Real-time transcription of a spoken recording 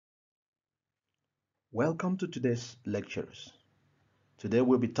Welcome to today's lectures. Today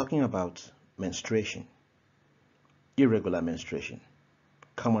we'll be talking about menstruation, irregular menstruation,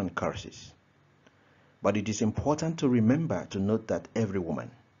 common causes. But it is important to remember to note that every woman,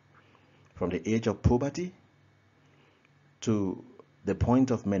 from the age of puberty to the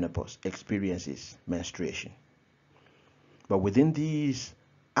point of menopause, experiences menstruation. But within these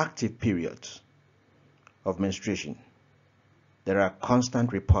active periods of menstruation, there are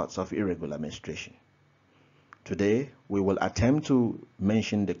constant reports of irregular menstruation. Today, we will attempt to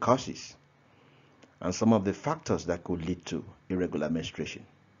mention the causes and some of the factors that could lead to irregular menstruation.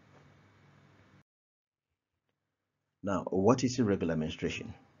 Now, what is irregular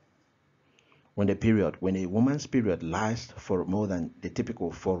menstruation? When a woman's period lasts for more than the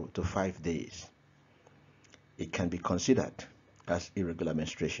typical 4 to 5 days, it can be considered as irregular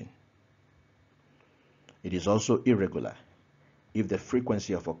menstruation. It is also irregular if the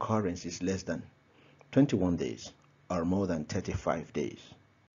frequency of occurrence is less than 21 days or more than 35 days.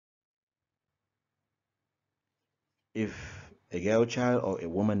 If a girl child or a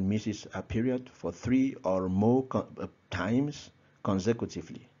woman misses a period for 3 or more times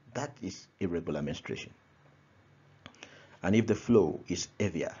consecutively, that is irregular menstruation. And if the flow is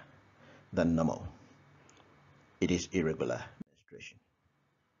heavier than normal, it is irregular menstruation.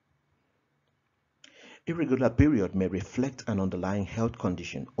 Irregular period may reflect an underlying health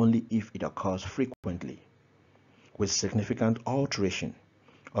condition only if it occurs frequently, with significant alteration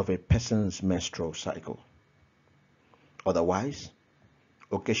of a person's menstrual cycle. Otherwise,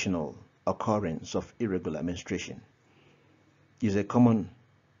 occasional occurrence of irregular menstruation is a common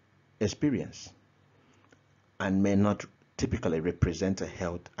experience and may not typically represent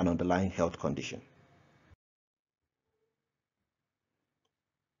an underlying health condition.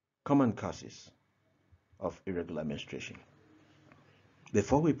 Common causes of irregular menstruation.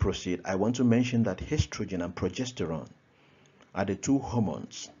 Before we proceed, I want to mention that estrogen and progesterone are the two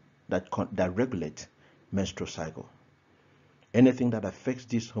hormones that regulate menstrual cycle. Anything that affects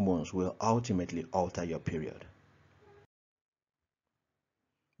these hormones will ultimately alter your period.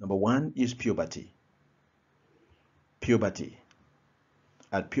 Number one is puberty. Puberty.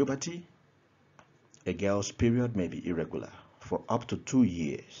 At puberty, a girl's period may be irregular for up to 2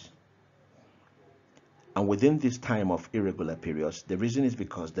 years. And within this time of irregular periods, the reason is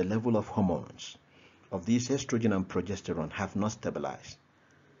because the level of hormones of these estrogen and progesterone have not stabilized.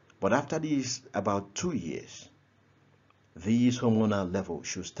 But after these about 2 years, these hormonal levels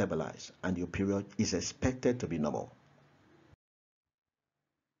should stabilize and your period is expected to be normal.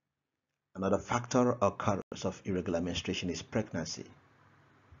 Another factor or cause of irregular menstruation is pregnancy.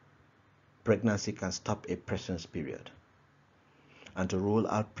 Pregnancy can stop a person's period. And to rule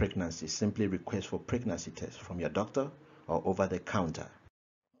out pregnancy, simply request for pregnancy tests from your doctor or over the counter.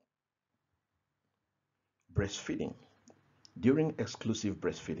 Breastfeeding. During exclusive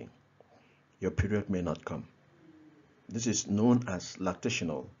breastfeeding, your period may not come. This is known as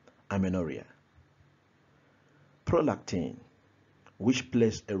lactational amenorrhea. Prolactin, which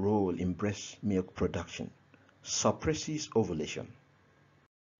plays a role in breast milk production, suppresses ovulation.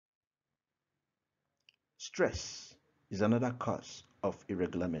 Stress is another cause of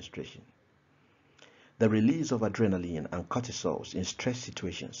irregular menstruation. The release of adrenaline and cortisols in stress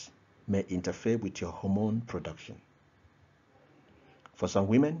situations may interfere with your hormone production. For some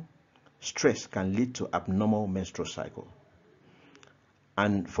women, stress can lead to abnormal menstrual cycle.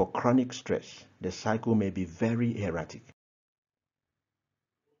 And for chronic stress, the cycle may be very erratic.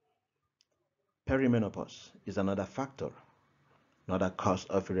 Perimenopause is another factor, another cause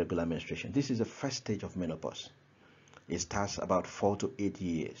of irregular menstruation. This is the first stage of menopause. It starts about 4 to 8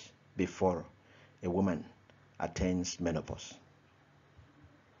 years before a woman attains menopause.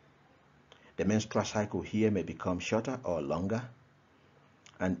 The menstrual cycle here may become shorter or longer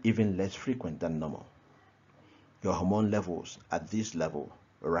and even less frequent than normal. Your hormone levels at this level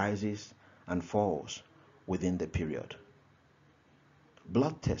rises and falls within the period.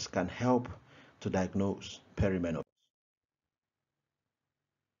 Blood tests can help to diagnose perimenopause.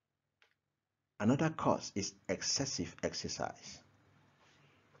 Another cause is excessive exercise.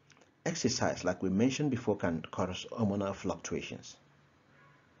 Exercise, like we mentioned before, can cause hormonal fluctuations.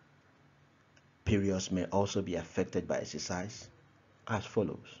 Periods may also be affected by exercise as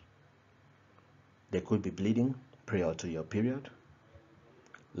follows. There could be bleeding prior to your period,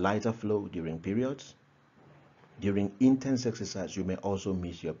 lighter flow during periods. During intense exercise, you may also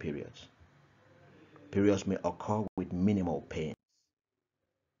miss your periods. Periods may occur with minimal pain.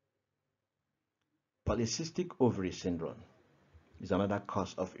 Polycystic ovary syndrome is another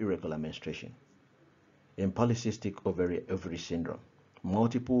cause of irregular menstruation. In polycystic ovary syndrome,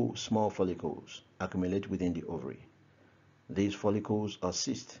 Multiple small follicles accumulate within the ovary. These follicles or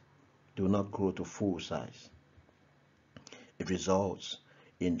cysts do not grow to full size. It results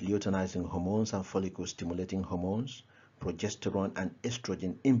in luteinizing hormones and follicle stimulating hormones, progesterone and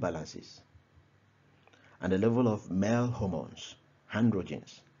estrogen imbalances. And the level of male hormones,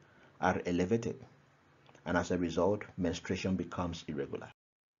 androgens, are elevated, and as a result, menstruation becomes irregular.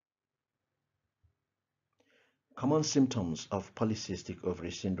 Common symptoms of polycystic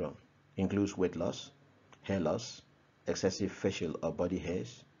ovary syndrome include weight loss, hair loss, excessive facial or body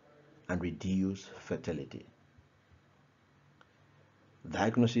hairs, and reduced fertility.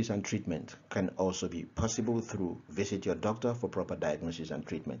 Diagnosis and treatment can also be possible through visit your doctor for proper diagnosis and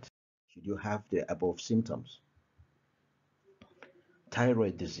treatment. Should you have the above symptoms?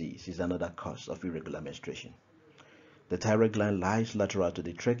 Thyroid disease is another cause of irregular menstruation. The thyroid gland lies lateral to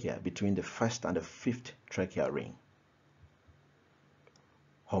the trachea between the first and the fifth tracheal ring.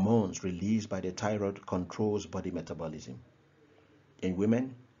 Hormones released by the thyroid controls body metabolism. In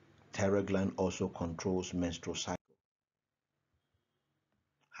women, thyroid gland also controls menstrual cycle.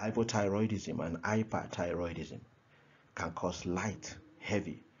 Hypothyroidism and hyperthyroidism can cause light,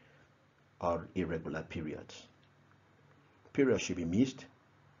 heavy, or irregular periods. Periods should be missed,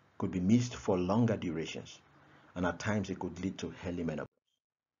 could be missed for longer durations, and at times it could lead to early menopause.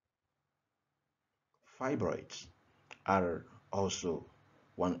 Fibroids are also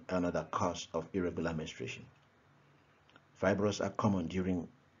another cause of irregular menstruation. Fibroids are common during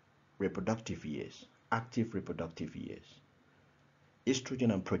reproductive years, active reproductive years.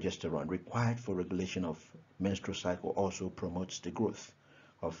 Estrogen and progesterone required for regulation of menstrual cycle also promotes the growth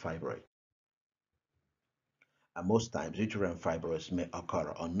of fibroid. And most times, uterine fibroids may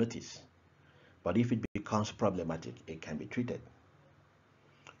occur unnoticed, but if it becomes problematic, it can be treated.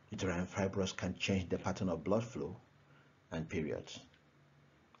 Uterine fibroids can change the pattern of blood flow and periods.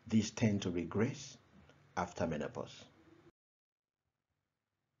 These tend to regress after menopause.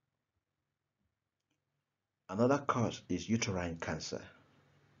 Another cause is uterine cancer.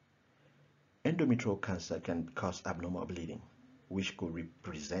 Endometrial cancer can cause abnormal bleeding, which could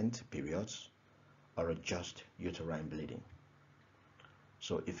represent periods or just uterine bleeding.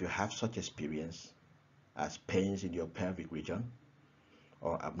 So if you have such experience as pains in your pelvic region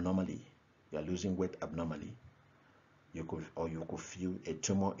or abnormally, you are losing weight abnormally, you could feel a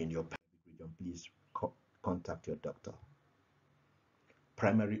tumor in your pelvic region, please contact your doctor.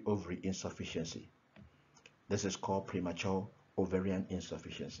 Primary ovary insufficiency. This is called premature ovarian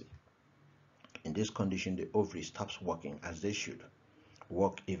insufficiency. In this condition, the ovary stops working as they should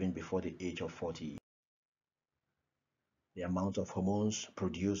work even before the age of 40 years. The amount of hormones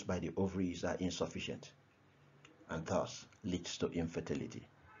produced by the ovaries are insufficient and thus leads to infertility.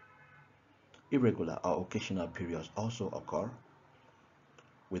 Irregular or occasional periods also occur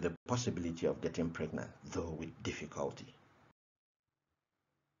with the possibility of getting pregnant, though with difficulty.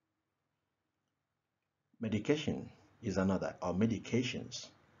 Medication is another, or medications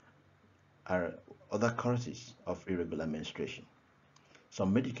are other causes of irregular menstruation.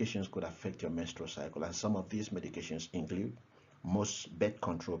 Some medications could affect your menstrual cycle, and some of these medications include most birth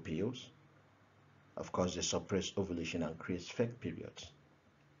control pills. Of course, they suppress ovulation and create fake periods.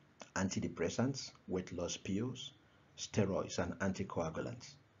 Antidepressants, weight loss pills, steroids, and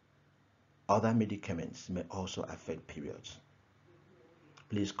anticoagulants. Other medicaments may also affect periods.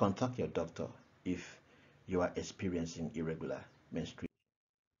 Please contact your doctor if you are experiencing irregular menstruation.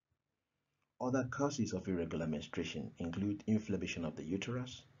 Other causes of irregular menstruation include inflammation of the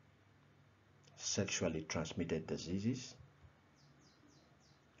uterus, sexually transmitted diseases,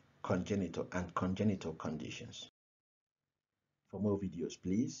 congenital conditions. For more videos,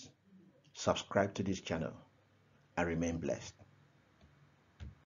 please subscribe to this channel and remain blessed.